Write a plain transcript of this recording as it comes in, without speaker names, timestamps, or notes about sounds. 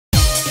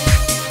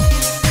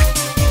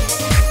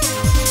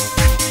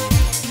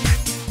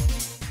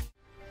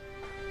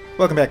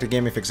Welcome back to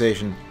Gaming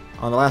Fixation.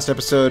 On the last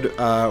episode,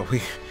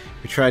 we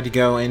tried to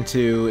go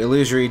into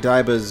Illusory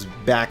Daiba's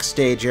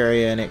backstage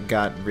area, and it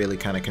got really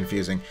kind of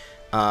confusing.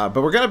 But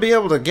we're going to be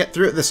able to get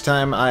through it this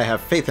time. I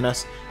have faith in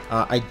us.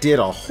 I did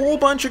a whole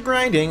bunch of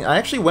grinding. I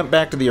actually went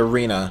back to the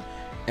arena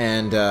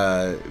and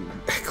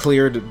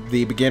cleared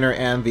the beginner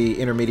and the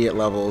intermediate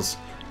levels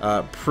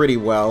pretty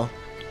well.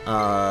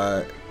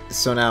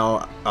 So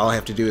now all I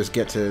have to do is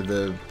get to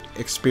the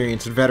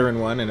experienced veteran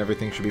one and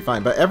everything should be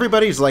fine. But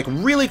everybody's like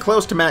really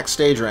close to max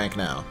stage rank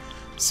now.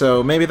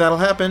 So maybe that'll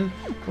happen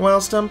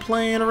whilst I'm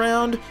playing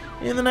around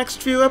in the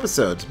next few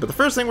episodes. But the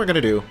first thing we're going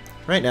to do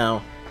right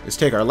now is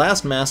take our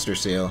last Master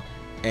Seal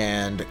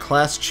and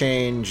class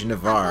change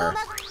Navarre.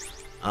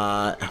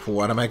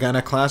 What am I going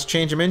to class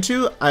change him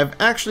into? I've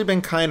actually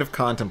been kind of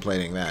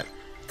contemplating that.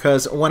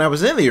 Because when I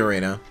was in the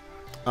arena,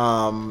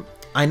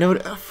 I know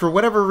for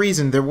whatever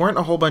reason there weren't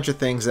a whole bunch of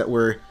things that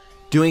were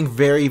doing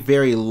very,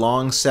 very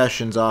long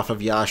sessions off of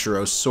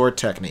Yashiro's sword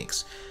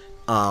techniques.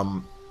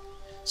 So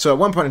at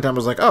one point in time I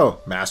was like, oh,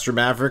 Master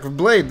Maverick of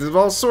Blade,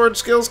 all sword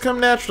skills come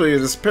naturally,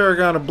 this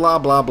paragon of blah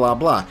blah blah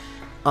blah.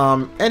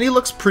 And he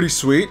looks pretty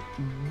sweet,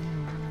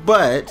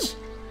 but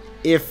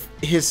if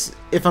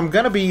I'm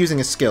gonna be using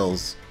his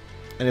skills,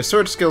 and his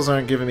sword skills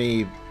aren't giving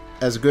me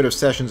as good of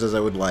sessions as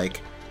I would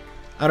like,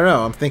 I don't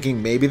know, I'm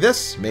thinking maybe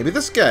this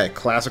guy,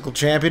 classical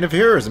champion of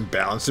heroes and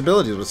balanced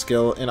abilities with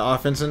skill in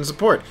offense and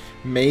support.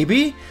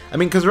 Maybe? I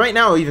mean, because right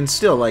now, even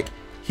still, like,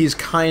 he's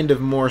kind of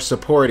more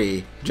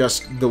supporty,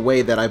 just the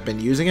way that I've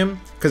been using him,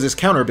 because his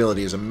counter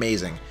ability is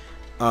amazing.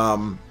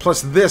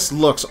 Plus, this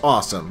looks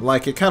awesome.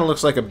 Like, it kind of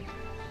looks like a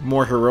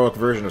more heroic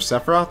version of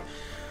Sephiroth.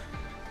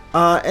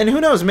 And who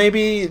knows,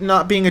 maybe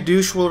not being a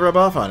douche will rub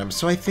off on him.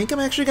 So I think I'm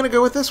actually going to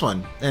go with this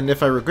one. And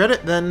if I regret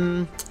it,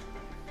 then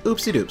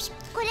oopsie doops.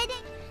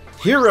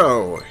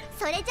 Hero!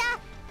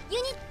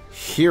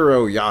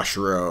 Hero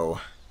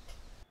Yashiro.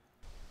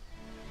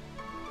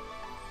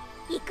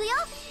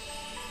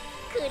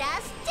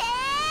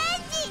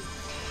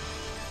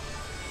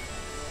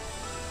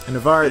 And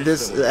Navarre,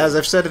 this, as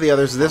I've said to the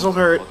others, this will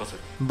hurt,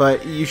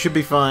 but you should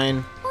be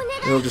fine.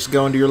 It'll just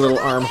go into your little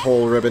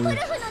armhole ribbon,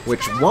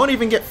 which won't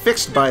even get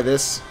fixed by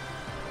this.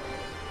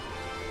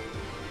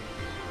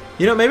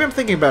 You know, maybe I'm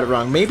thinking about it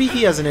wrong. Maybe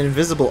he has an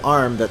invisible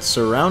arm that's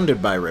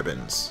surrounded by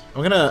ribbons.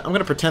 I'm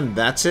gonna pretend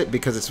that's it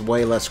because it's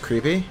way less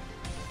creepy.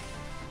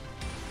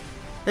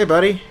 Hey,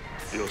 buddy.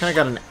 Kinda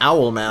got an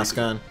owl mask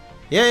on.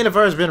 Yay,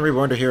 Navarre's been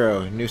reborn to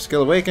hero. New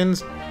skill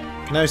awakens.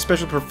 Can now use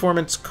special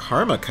performance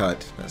Karma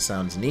Cut. That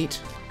sounds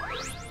neat.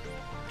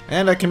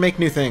 And I can make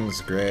new things.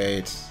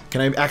 Great.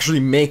 Can I actually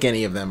make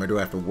any of them, or do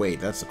I have to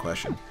wait? That's the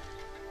question.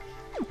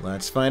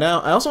 Let's find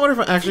out. I also wonder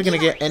if I'm actually going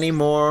to get any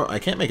more... I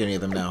can't make any of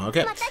them now.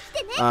 Okay.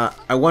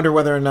 I wonder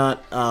whether or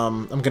not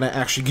I'm going to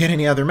actually get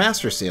any other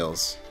Master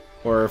Seals.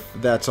 Or if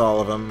that's all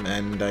of them,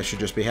 and I should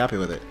just be happy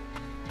with it.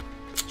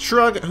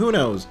 Shrug. Who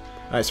knows?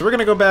 Alright, so we're going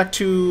to go back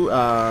to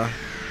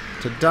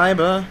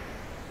Daiba.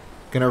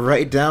 Going to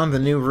write down the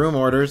new room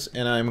orders,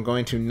 and I'm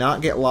going to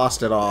not get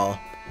lost at all.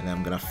 And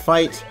I'm going to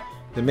fight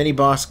the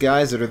mini-boss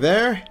guys that are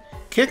there,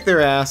 kick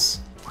their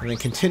ass, and then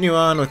continue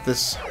on with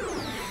this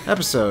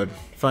episode.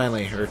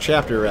 Finally, or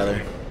chapter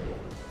rather.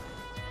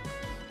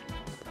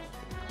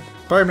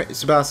 Pardon me,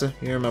 Tsubasa,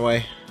 you're in my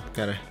way.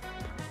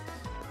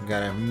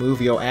 Gotta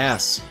move your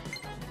ass.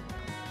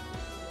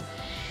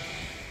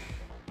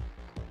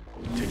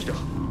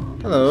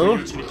 Hello.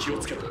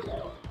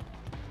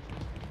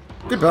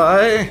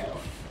 Goodbye.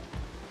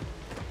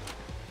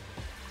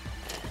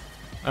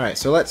 Alright,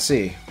 so let's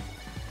see.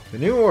 The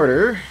new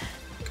order.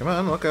 Come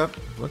on, look up.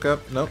 Look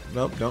up. Nope,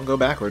 nope, don't go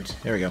backwards.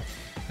 There we go.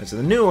 And so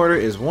the new order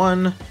is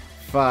 1,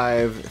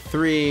 5,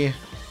 3,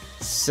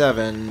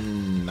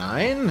 7,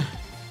 9,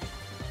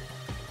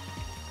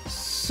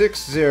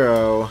 6,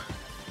 0,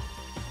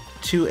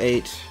 2,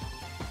 8,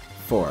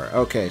 4.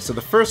 Okay, so the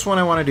first one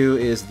I want to do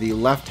is the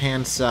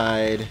left-hand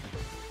side.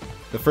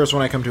 The first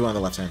one I come to on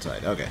the left-hand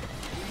side. Okay.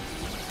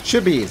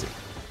 Should be easy.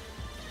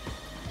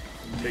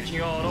 As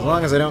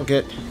long as I don't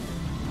get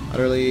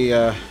utterly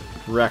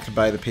wrecked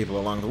by the people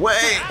along the way,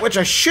 which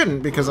I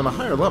shouldn't because I'm a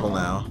higher level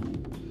now.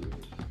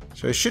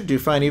 So I should do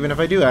fine even if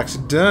I do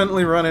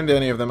accidentally run into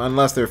any of them,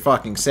 unless they're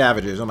fucking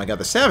savages. Oh my god,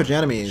 the savage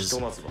enemies.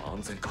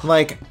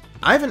 Like,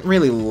 I haven't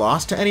really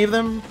lost to any of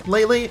them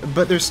lately,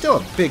 but they're still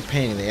a big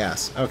pain in the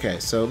ass. Okay,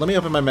 so let me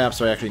open my map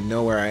so I actually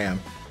know where I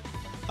am.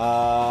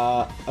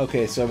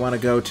 Okay, so I want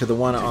to go to the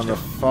one on the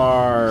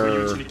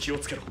far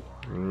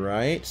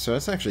right. So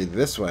it's actually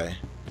this way.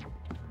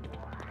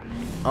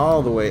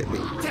 All the way at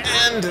the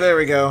end. There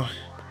we go.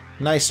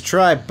 Nice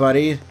try,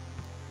 buddy.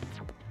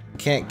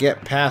 Can't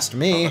get past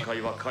me.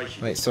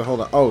 Wait, so hold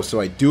on. Oh, so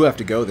I do have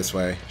to go this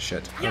way.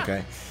 Shit.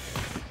 Okay.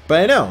 But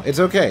I know. It's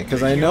okay,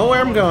 because I know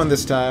where I'm going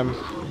this time.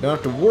 Don't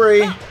have to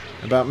worry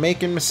about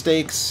making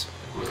mistakes,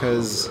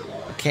 because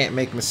I can't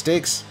make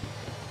mistakes.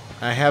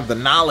 I have the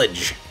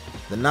knowledge.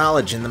 The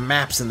knowledge and the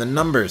maps and the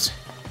numbers.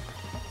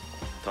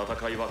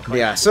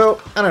 Yeah, so,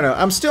 I don't know.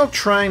 I'm still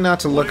trying not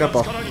to look up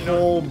a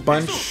whole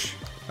bunch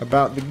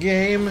about the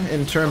game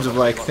in terms of,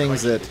 like,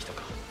 things that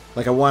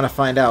Like, I want to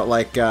find out,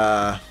 like,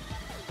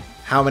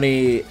 how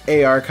many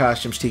AR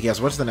costumes Tiki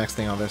has. What's the next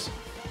thing on this?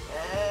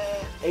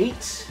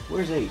 8?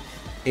 Where's 8?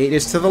 8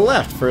 is to the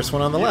left. First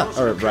one on the left.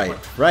 Or right.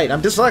 Right.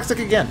 I'm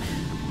dyslexic again.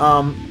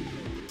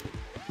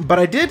 But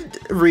I did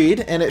read,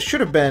 and it should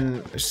have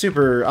been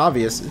super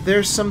obvious,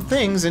 there's some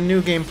things in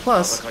New Game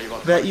Plus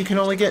that you can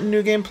only get in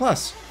New Game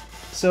Plus.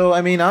 So,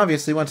 I mean,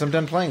 obviously, once I'm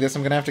done playing this,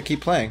 I'm going to have to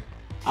keep playing.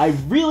 I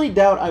really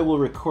doubt I will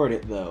record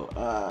it, though.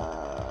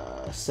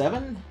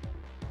 7?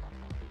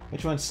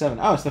 Which one's 7?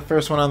 Oh, it's the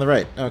first one on the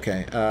right.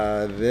 Okay,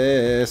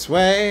 this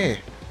way.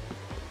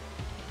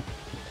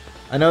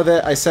 I know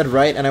that I said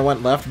right and I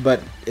went left,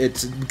 but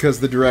it's because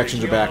the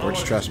directions are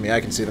backwards. Trust me,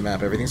 I can see the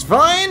map. Everything's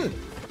fine!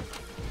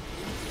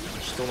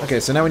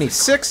 Okay, so now we need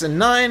 6 and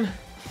 9.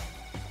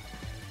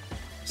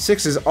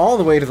 6 is all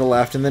the way to the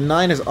left, and then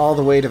 9 is all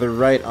the way to the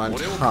right on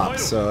top,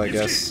 so I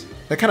guess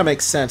that kind of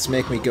makes sense,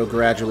 make me go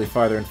gradually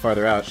farther and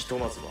farther out.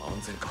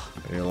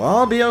 It'll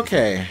all be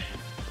okay.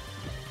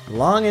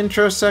 Long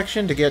intro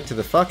section to get to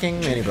the fucking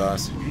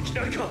mini-boss.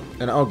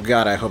 And oh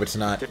god, I hope it's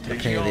not a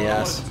pain in the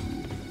ass.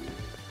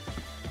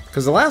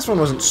 Because the last one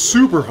wasn't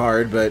super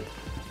hard, but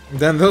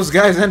then those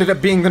guys ended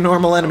up being the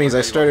normal enemies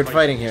I started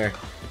fighting here.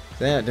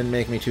 That didn't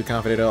make me too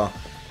confident at all.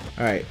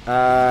 Alright,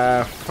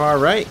 far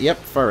right? Yep,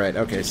 far right.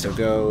 Okay, so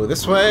go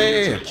this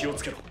way.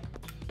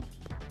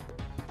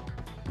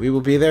 We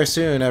will be there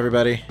soon,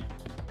 everybody.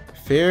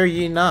 Fear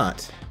ye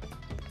not.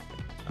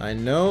 I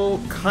know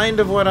kind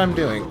of what I'm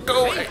doing.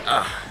 Go away!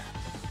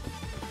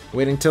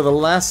 Waiting till the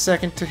last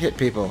second to hit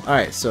people.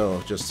 Alright,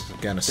 so just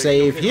gonna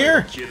save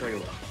here,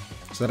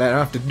 so that I don't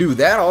have to do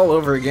that all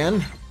over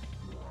again.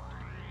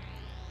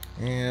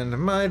 And I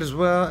might as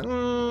well...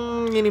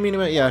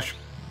 yeah,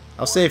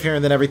 I'll save here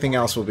and then everything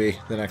else will be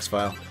the next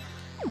file.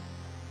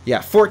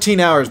 Yeah, 14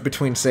 hours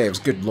between saves,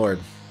 good lord.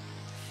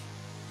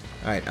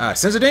 Alright,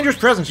 sense a dangerous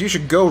presence, you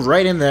should go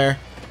right in there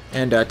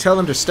and tell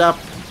them to stop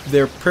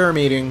their prayer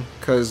meeting,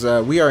 because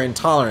we are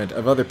intolerant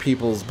of other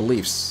people's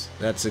beliefs.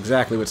 That's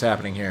exactly what's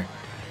happening here.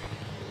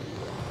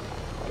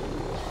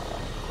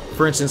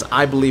 For instance,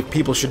 I believe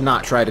people should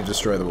not try to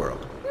destroy the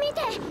world.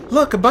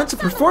 Look, a bunch of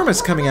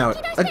performers coming out!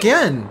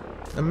 Again!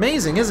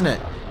 Amazing, isn't it?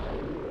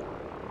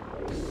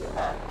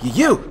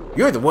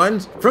 You're the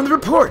ones from the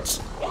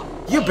reports!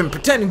 You've been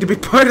pretending to be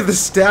part of the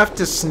staff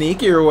to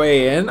sneak your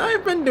way in.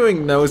 I've been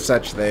doing no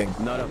such thing.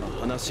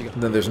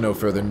 Then there's no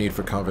further need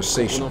for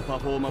conversation.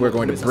 We're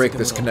going to break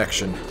this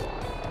connection.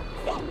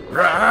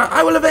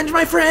 I will avenge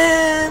my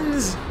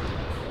friends!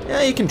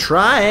 Yeah, you can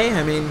try.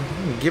 I mean,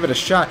 give it a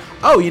shot.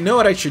 Oh, you know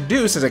what I should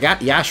do since I got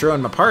Yashiro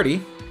in my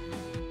party?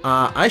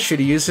 I should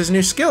use his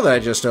new skill that I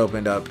just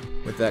opened up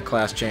with that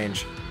class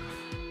change.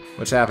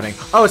 What's happening?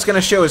 Oh, it's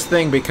gonna show his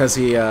thing because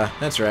he,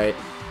 that's right.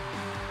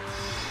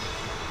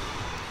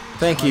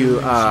 Thank you,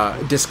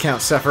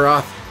 Discount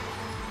Sephiroth.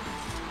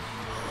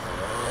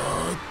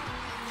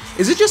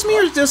 Is it just me,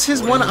 or does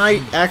his one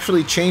eye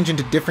actually change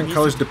into different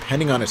colors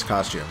depending on his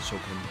costume?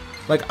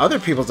 Like, other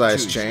people's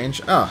eyes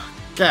change. Oh,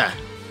 God.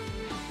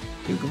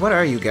 What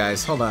are you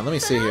guys? Hold on, let me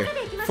see here.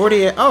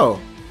 48. Oh,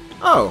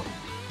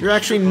 you're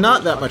actually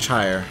not that much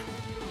higher.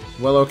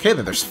 Well, okay,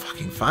 then there's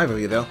fucking 5 of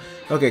you, though.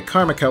 Okay,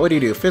 Karma Cut, what do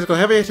you do? Physical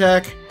heavy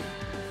attack.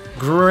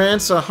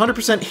 Grants a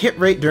 100% hit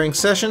rate during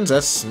sessions.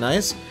 That's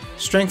nice.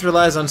 Strength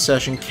relies on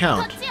session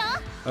count.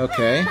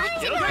 Okay.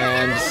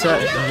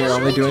 And you're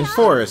only doing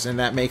 4s, and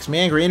that makes me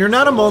angry. And you're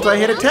not a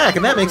multi-hit attack,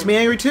 and that makes me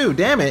angry too.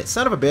 Damn it,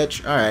 son of a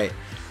bitch. Alright.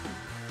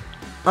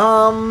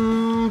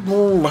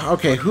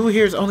 Okay, who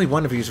here's only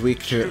one of you's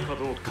weak to...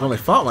 I only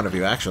fought one of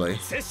you, actually.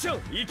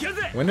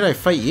 When did I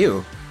fight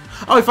you?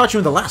 Oh, I fought you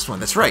in the last one,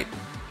 that's right.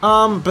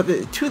 But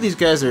the 2 of these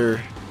guys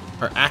are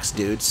axe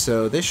dudes,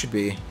 so they should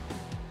be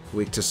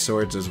weak to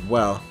swords as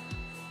well.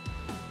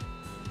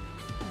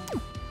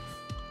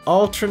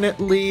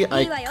 Alternately,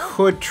 I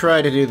could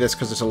try to do this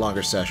because it's a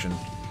longer session.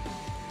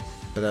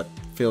 But that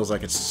feels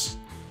like it's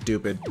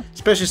stupid.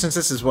 Especially since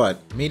this is what?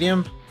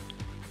 Medium?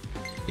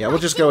 Yeah, we'll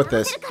just go with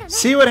this.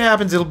 See what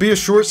happens. It'll be a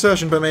short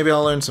session, but maybe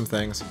I'll learn some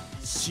things.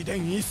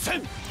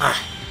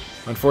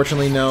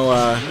 Unfortunately, no,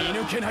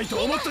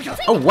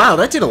 Oh, wow,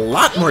 that did a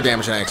lot more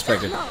damage than I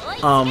expected.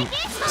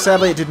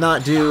 Sadly, it did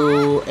not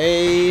do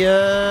a,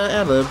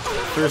 ad-lib.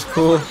 First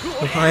cool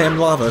I am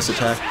Lavos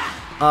attack.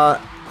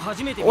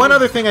 One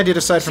other thing I did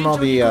aside from all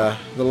the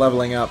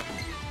leveling up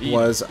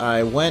was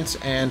I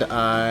went and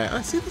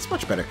see, that's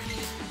much better.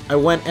 I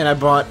went and I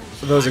bought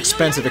those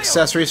expensive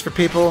accessories for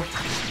people.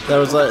 That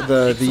was like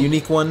the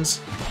unique ones.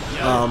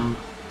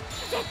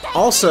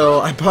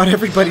 Also, I bought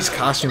everybody's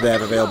costume they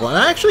have available, and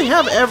I actually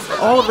have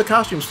all of the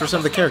costumes for some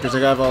of the characters. I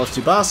have all of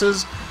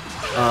Tsubasa's.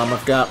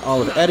 I've got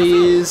all of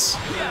Eddie's.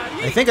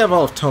 I think I have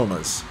all of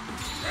Toma's.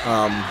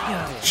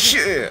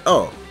 Shit.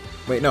 Oh,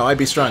 wait, no, I'd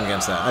be strong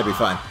against that. I'd be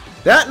fine.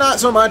 That, not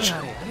so much.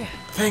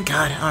 Thank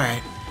God. All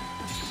right.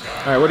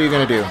 All right. What are you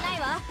gonna do?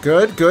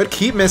 Good, good.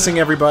 Keep missing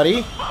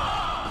everybody.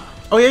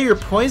 Oh yeah, you're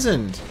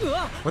poisoned.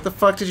 What the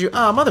fuck did you?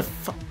 Ah,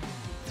 motherfucker.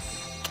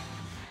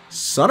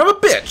 Son of a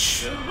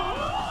bitch.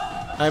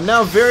 I'm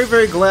now very,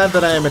 very glad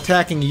that I am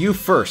attacking you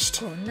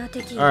first.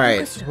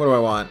 Alright, what do I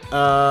want?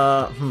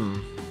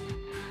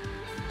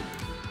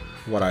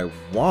 What I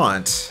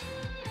want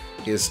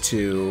is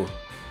to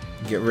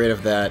get rid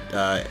of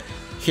that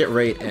hit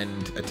rate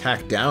and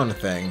attack down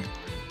thing.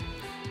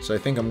 So I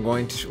think I'm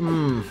going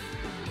to...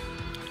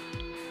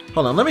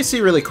 Hold on, let me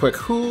see really quick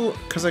who...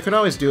 Because I could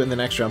always do it in the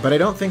next round, but I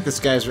don't think this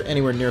guy's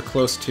anywhere near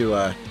close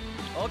to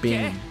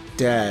being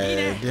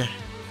dead.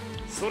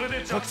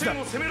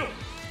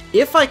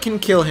 If I can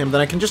kill him,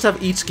 then I can just have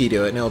Itsuki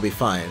do it and it'll be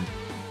fine.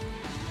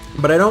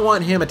 But I don't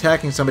want him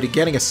attacking somebody,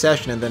 getting a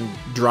session, and then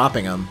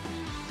dropping him.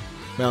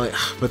 Well,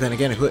 but then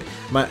again,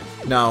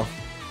 no.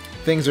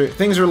 Things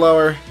are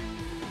lower.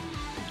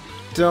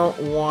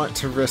 Don't want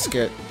to risk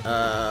it.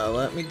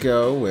 Let me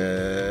go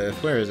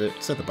with... Where is it?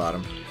 It's at the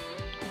bottom.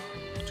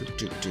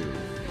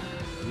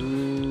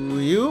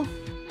 You?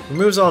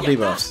 Removes all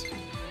debuffs.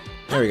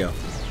 There we go.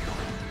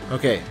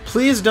 Okay,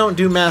 please don't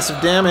do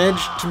massive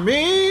damage to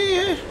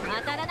me!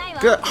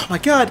 Good. Oh my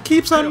god,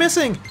 keeps on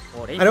missing!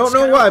 I don't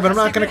know why, but I'm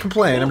not gonna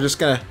complain. I'm just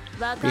gonna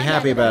be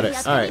happy about it.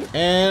 Alright,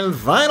 and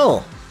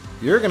Vinyl!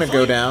 You're gonna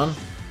go down.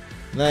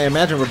 And I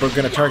imagine we're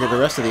gonna target the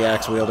rest of the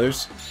axe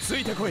wielders.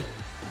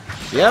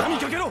 Yep.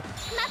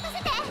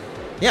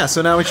 Yeah,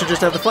 so now we should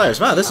just have the flyers.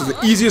 Wow, this is the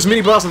easiest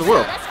mini-boss in the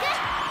world.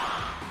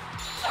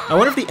 I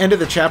wonder if the end of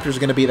the chapter is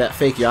going to be that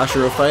fake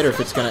Yashiro fight, or if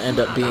it's going to end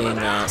up being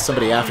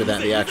somebody after that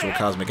in the actual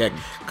Cosmic Egg.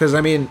 Because, I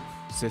mean...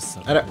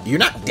 you're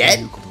not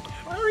dead?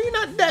 Why are you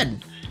not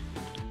dead?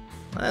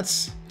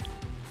 That's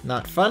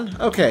not fun.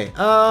 Okay,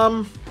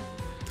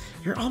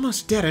 you're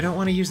almost dead. I don't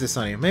want to use this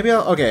on you. Maybe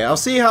I'll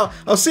see how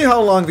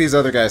long these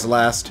other guys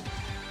last.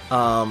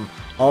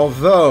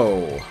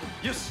 Although...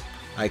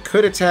 I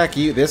could attack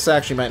you. This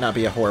actually might not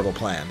be a horrible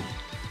plan.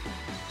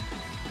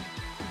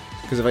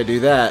 Because if I do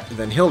that,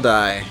 then he'll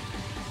die.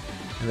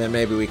 And then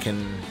maybe we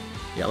can...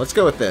 Yeah, let's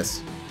go with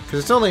this.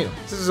 Because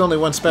this is only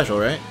one special,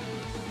 right?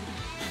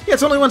 Yeah,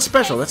 it's only one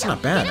special. That's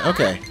not bad.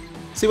 Okay.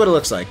 See what it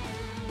looks like.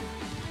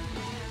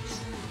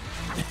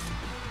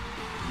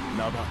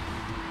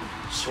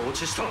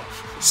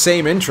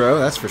 Same intro,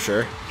 that's for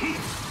sure.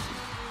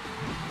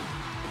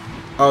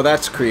 Oh,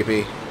 that's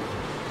creepy.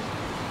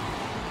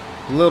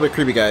 A little bit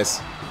creepy,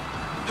 guys.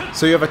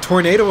 So you have a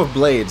tornado of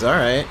blades,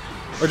 alright.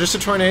 Or just a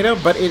tornado,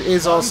 but it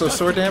is also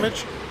sword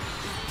damage?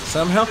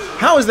 Somehow?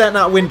 How is that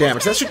not wind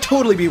damage? That should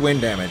totally be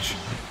wind damage.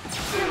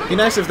 Be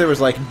nice if there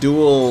was like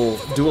dual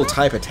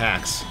type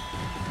attacks.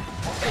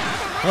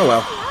 Oh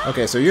well.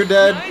 Okay, so you're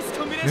dead.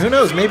 Who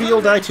knows, maybe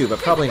you'll die too, but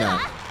probably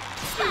not.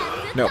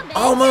 No,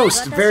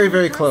 almost! Very,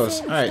 very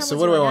close. Alright, so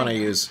what do I want to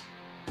use?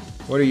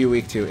 What are you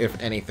weak to, if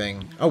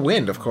anything? Oh,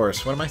 wind, of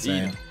course. What am I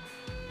saying?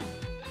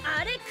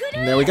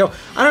 And there we go.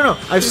 I don't know.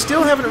 I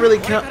still haven't really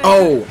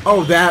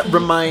Oh, that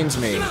reminds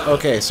me.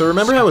 Okay, so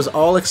remember how I was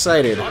all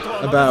excited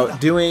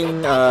about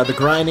doing the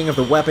grinding of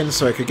the weapons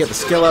so I could get the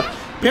skill up?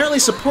 Apparently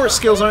support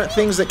skills aren't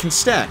things that can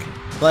stack.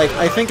 Like,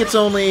 I think it's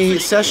only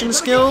session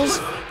skills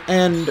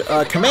and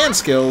command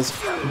skills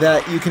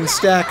that you can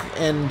stack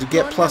and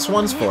get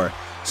 +1s for.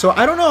 So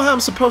I don't know how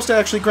I'm supposed to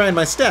actually grind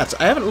my stats.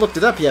 I haven't looked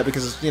it up yet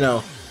because, you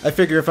know, I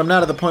figure if I'm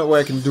not at the point where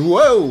I can do...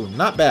 Whoa!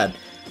 Not bad.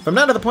 If I'm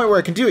not at the point where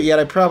I can do it yet,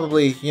 I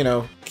probably, you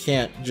know,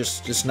 can't,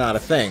 just not a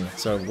thing.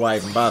 So why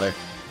even bother?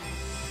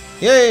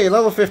 Yay,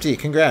 level 50,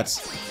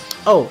 congrats.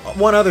 Oh,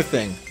 one other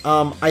thing.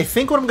 I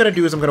think what I'm going to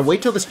do is I'm going to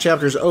wait till this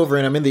chapter is over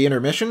and I'm in the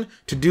intermission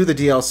to do the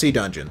DLC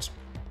dungeons.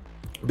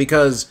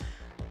 Because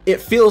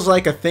it feels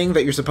like a thing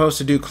that you're supposed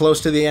to do close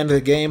to the end of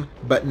the game,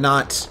 but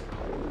not,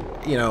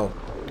 you know,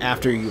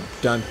 after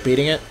you've done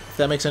beating it, if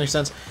that makes any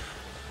sense.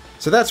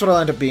 So that's what I'll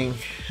end up being.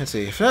 Let's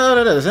see.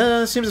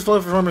 Seems as flow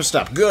performers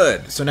stopped.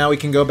 Good. So now we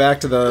can go back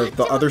to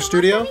the other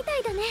studio.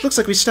 Looks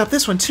like we stopped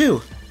this one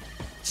too.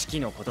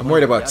 I'm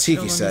worried about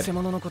Tiki said.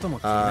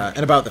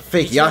 And about the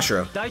fake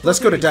Yashiro. Let's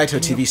go to Daito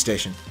TV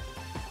station.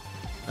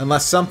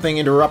 Unless something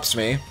interrupts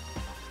me.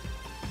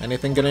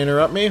 Anything gonna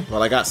interrupt me?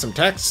 Well, I got some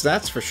text,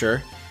 that's for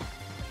sure.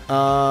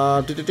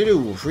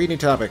 Reading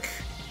topic.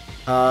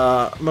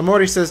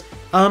 Mamori says,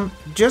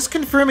 just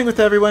confirming with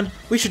everyone,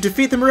 we should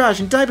defeat the Mirage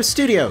in Daiba's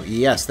studio.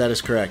 Yes, that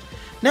is correct.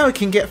 Now we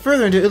can get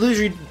further into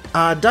Illusory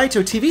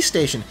Daito TV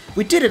station.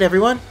 We did it,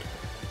 everyone.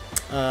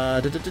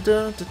 And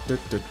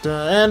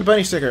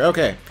bunny sticker.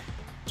 Okay.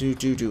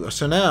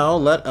 So now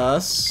let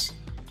us.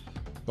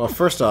 Well,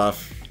 first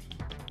off,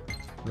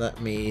 let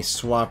me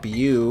swap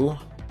you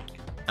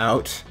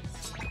out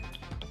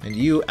and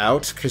you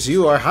out because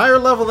you are higher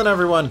level than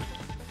everyone.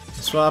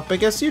 Swap, I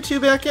guess, you two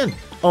back in.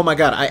 Oh my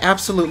god, I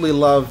absolutely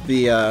love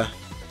the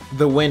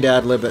wind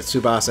ad-lib that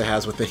Tsubasa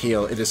has with the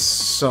heal. It is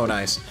so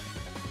nice.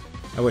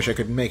 I wish I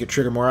could make it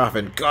trigger more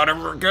often.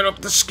 Gotta get up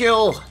the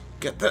skill!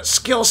 Get that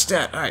skill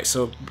stat! Alright,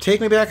 so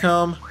take me back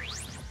home.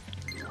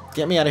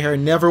 Get me out of here. I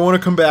never want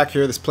to come back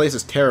here. This place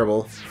is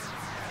terrible.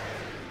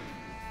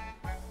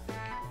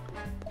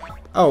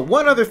 Oh,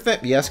 one other thing.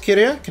 Yes,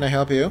 Kiryu? Can I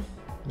help you?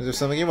 Is there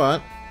something you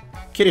want?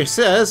 Kiryu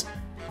says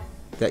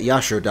that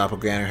Yashiro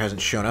doppelganger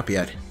hasn't shown up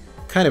yet.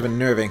 Kind of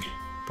unnerving.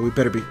 But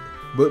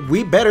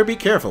we better be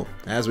careful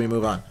as we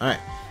move on. Alright.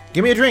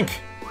 Give me a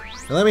drink.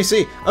 Let me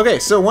see. Okay,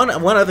 so one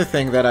other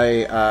thing that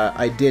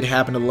I did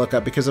happen to look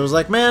up because I was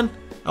like, man,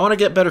 I want to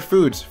get better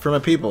foods for my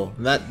people.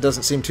 And that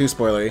doesn't seem too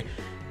spoilery.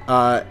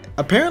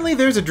 Apparently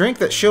there's a drink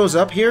that shows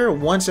up here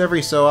once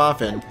every so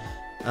often.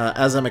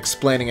 As I'm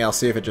explaining, I'll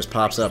see if it just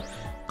pops up.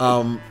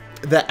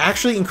 That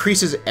actually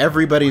increases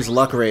everybody's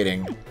luck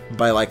rating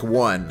by like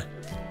 1.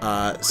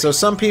 So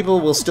some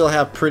people will still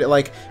have pretty,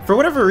 like, for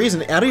whatever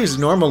reason, Ari's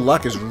normal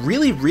luck is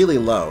really, really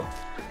low.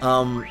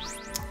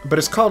 But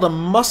it's called a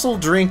Muscle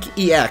Drink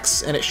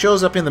EX, and it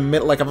shows up in the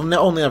middle. Like, I've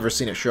only ever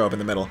seen it show up in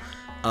the middle.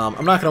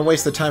 I'm not going to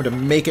waste the time to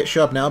make it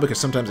show up now, because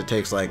sometimes it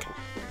takes, like,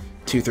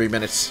 2-3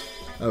 minutes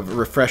of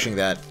refreshing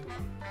that.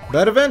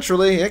 But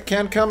eventually, it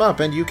can come up,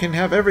 and you can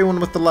have everyone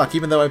with the luck,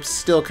 even though I'm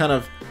still kind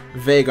of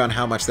vague on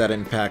how much that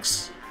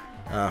impacts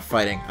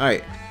fighting.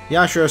 Alright,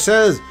 Yashiro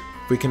says,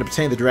 if we can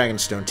obtain the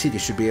Dragonstone, Tika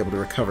should be able to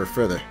recover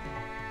further.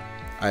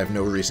 I have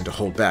no reason to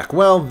hold back.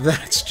 Well,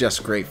 that's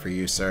just great for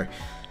you, sir.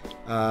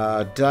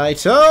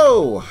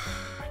 Daito!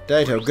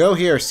 Daito, go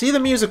here. See the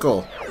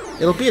musical.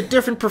 It'll be a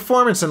different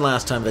performance than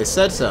last time. They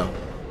said so.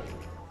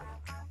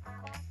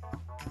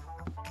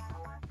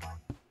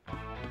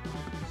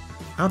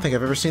 I don't think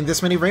I've ever seen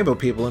this many rainbow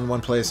people in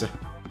one place at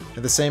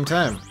the same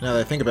time, now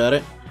that I think about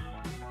it.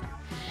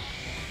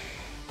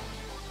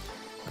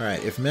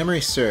 Alright, if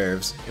memory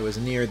serves, it was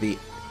near the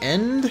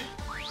end?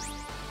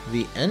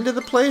 The end of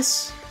the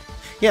place?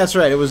 Yeah, that's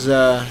right. It was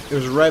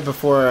right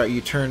before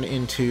you turn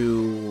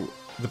into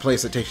the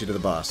place that takes you to the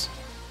boss.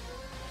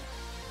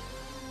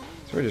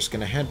 So we're just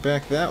gonna head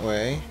back that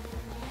way.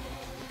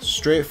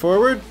 Straight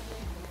forward?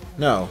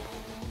 No.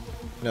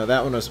 No,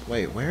 that one was...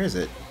 Wait, where is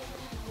it?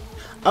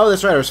 Oh,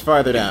 that's right, it was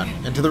farther down.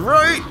 And to the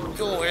right!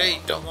 Go away,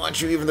 don't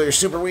want you even though you're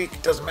super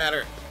weak. Doesn't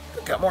matter.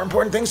 I've got more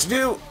important things to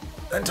do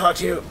than talk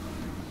to you.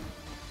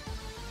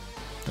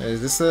 Is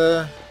this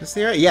the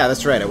area? Yeah,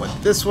 that's right, I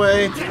went this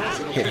way,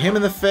 hit him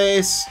in the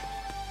face,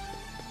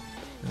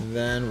 and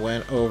then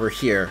went over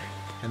here.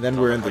 And then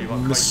we're in the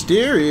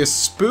mysterious,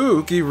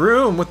 spooky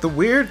room with the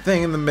weird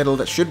thing in the middle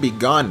that should be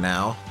gone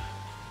now.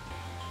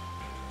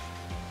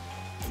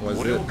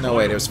 Was it? No,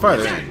 wait, it was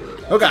farther in.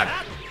 Oh god!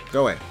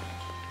 Go away.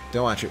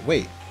 Don't want you.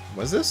 Wait,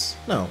 was this?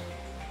 No.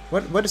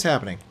 What is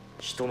happening?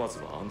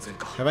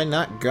 Have I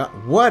not got...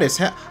 What is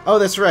Oh,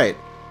 that's right.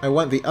 I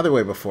went the other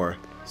way before.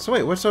 So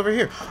wait, what's over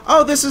here?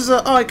 Oh, this is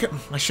oh,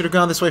 I should have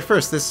gone this way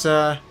first. This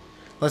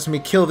lets me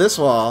kill this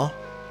wall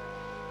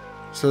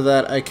so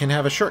that I can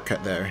have a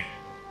shortcut there.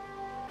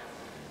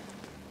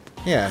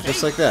 Yeah,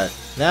 just like that.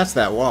 That's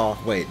that wall.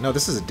 Wait, no,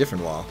 this is a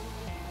different wall.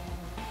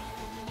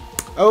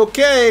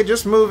 Okay,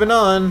 just moving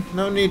on.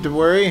 No need to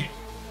worry.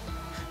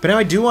 But now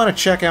I do want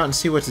to check out and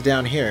see what's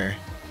down here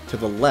to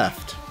the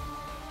left.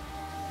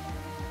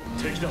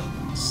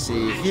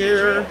 See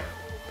here.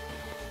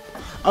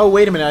 Oh,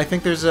 wait a minute. I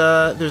think there's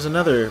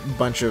another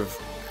bunch of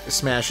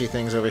smashy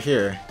things over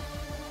here.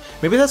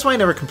 Maybe that's why I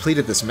never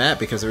completed this map,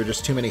 because there were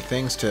just too many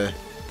things to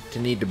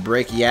need to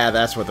break. Yeah,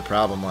 that's what the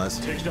problem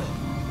was.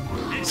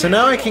 So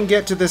now I can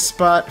get to this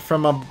spot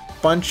from a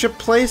bunch of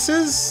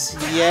places.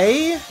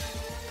 Yay!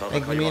 I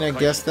mean, I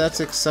guess that's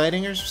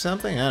exciting or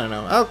something? I don't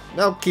know.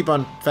 I'll keep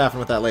on faffing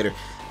with that later.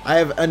 I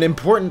have an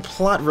important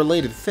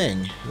plot-related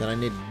thing that I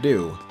need to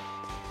do.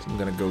 So I'm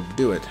gonna go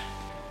do it.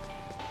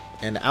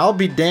 And I'll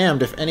be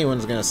damned if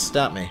anyone's gonna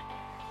stop me.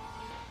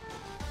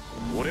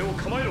 Was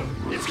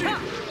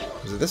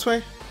it this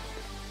way?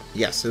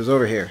 Yes, it was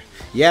over here.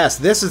 Yes,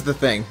 this is the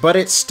thing. But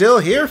it's still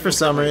here for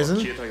some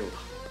reason.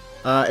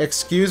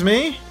 Excuse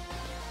me?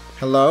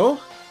 Hello?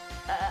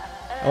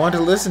 I want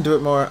to listen to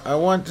it more. I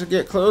want to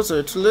get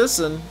closer to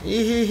listen.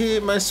 Hee,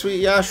 my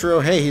sweet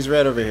Yashiro. Hey, he's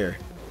right over here.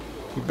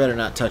 You better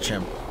not touch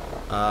him.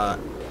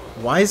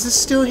 Why is this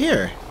still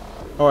here?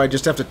 Oh, I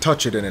just have to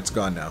touch it and it's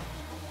gone now.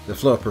 The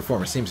flow of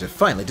performance seems to have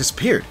finally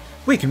disappeared.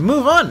 We can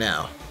move on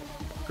now.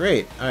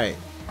 Great. Alright.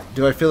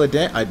 Do I feel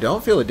I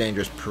don't feel a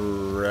dangerous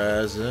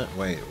presence.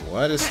 Wait,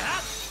 what is...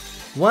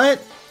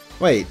 What?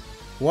 Wait.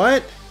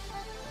 What?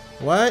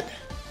 What?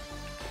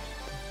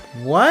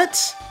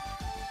 What?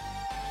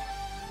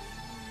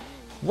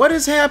 What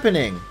is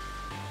happening?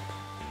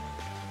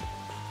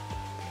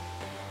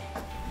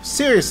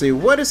 Seriously,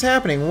 what is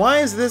happening? Why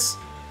is this...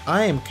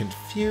 I am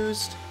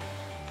confused.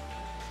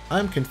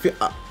 I'm confused.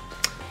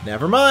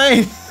 Never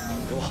mind.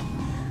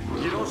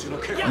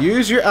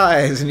 Use your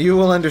eyes and you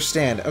will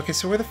understand. Okay,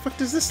 so where the fuck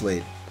does this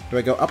lead? Do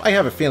I go up? I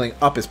have a feeling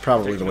up is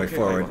probably the way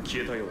forward.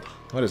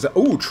 What is that?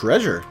 Ooh,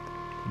 treasure.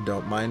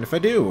 Don't mind if I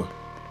do.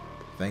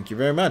 Thank you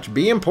very much.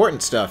 Be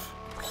important stuff.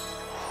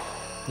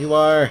 You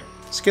are.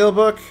 Skill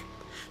book.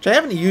 Which I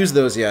haven't used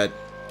those yet.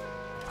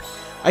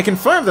 I can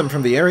farm them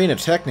from the arena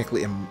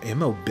technically.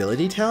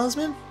 Immobility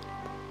talisman?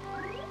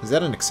 Is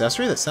that an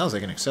accessory? That sounds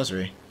like an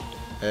accessory.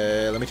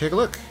 Let me take a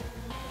look.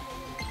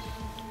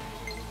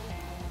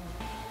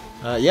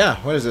 Yeah,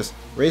 what is this?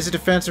 Raise the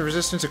defense and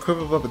resistance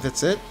equipable, but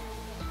that's it?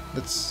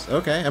 That's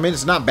okay. I mean,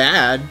 it's not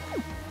bad,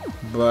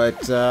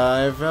 but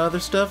I have other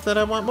stuff that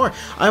I want more.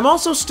 I'm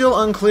also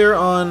still unclear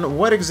on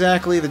what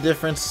exactly the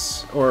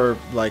difference, or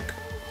like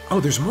Oh,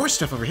 there's more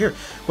stuff over here.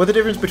 What the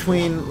difference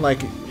between, like,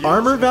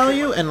 armor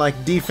value and,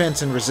 like,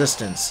 defense and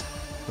resistance?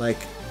 Like,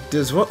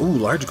 does what... Ooh,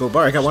 large gold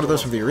bar. I got one of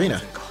those from the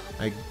arena.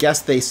 I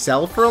guess they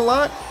sell for a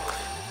lot?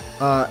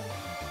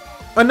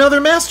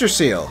 Another Master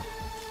Seal!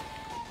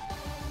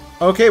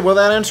 Okay, well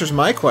that answers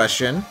my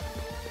question.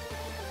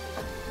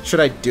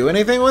 Should I do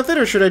anything with it,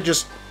 or should I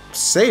just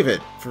save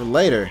it for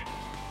later?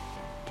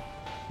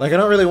 Like, I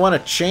don't really want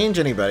to change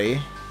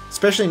anybody.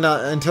 Especially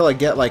not until I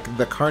get, like,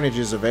 the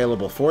carnages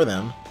available for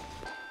them.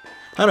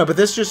 I don't know, but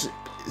this just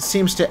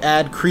seems to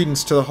add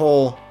credence to the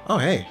whole... Oh,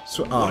 hey.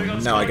 Oh,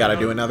 no, I gotta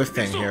do another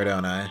thing here,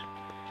 don't I?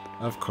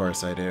 Of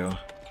course I do.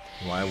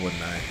 Why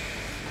wouldn't I?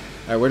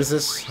 Alright, where does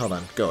this... Hold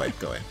on. Go away,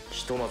 go away.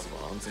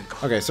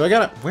 Okay, so I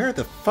gotta... Where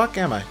the fuck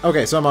am I?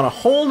 Okay, so I'm on a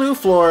whole new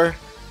floor.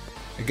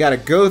 I gotta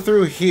go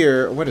through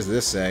here. What does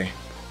this say?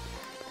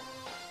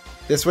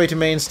 This way to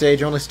main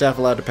stage. Only staff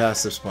allowed to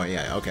pass this point.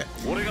 Yeah, okay.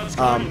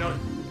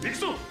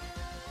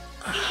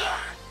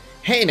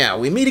 Hey now,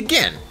 we meet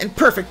again. In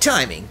perfect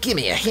timing. Give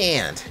me a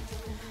hand.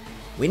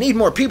 We need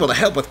more people to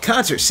help with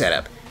concert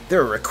setup.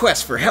 There are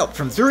requests for help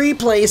from 3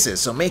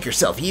 places, so make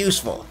yourself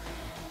useful.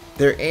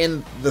 They're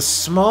in the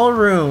small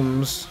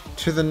rooms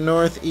to the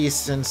north,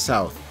 east, and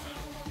south.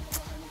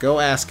 Go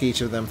ask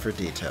each of them for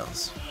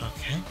details.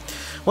 Okay.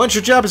 Once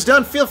your job is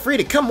done, feel free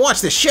to come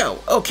watch the show.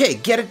 Okay,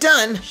 get it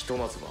done.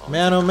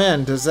 Man, oh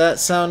man, does that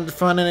sound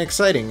fun and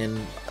exciting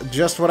and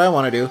just what I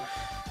want to do.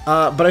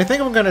 But I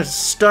think I'm going to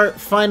start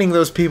finding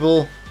those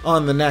people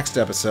on the next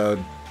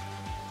episode.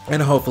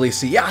 And hopefully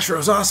see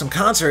Yashiro's awesome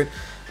concert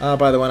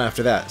by the one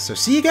after that. So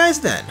see you guys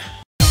then.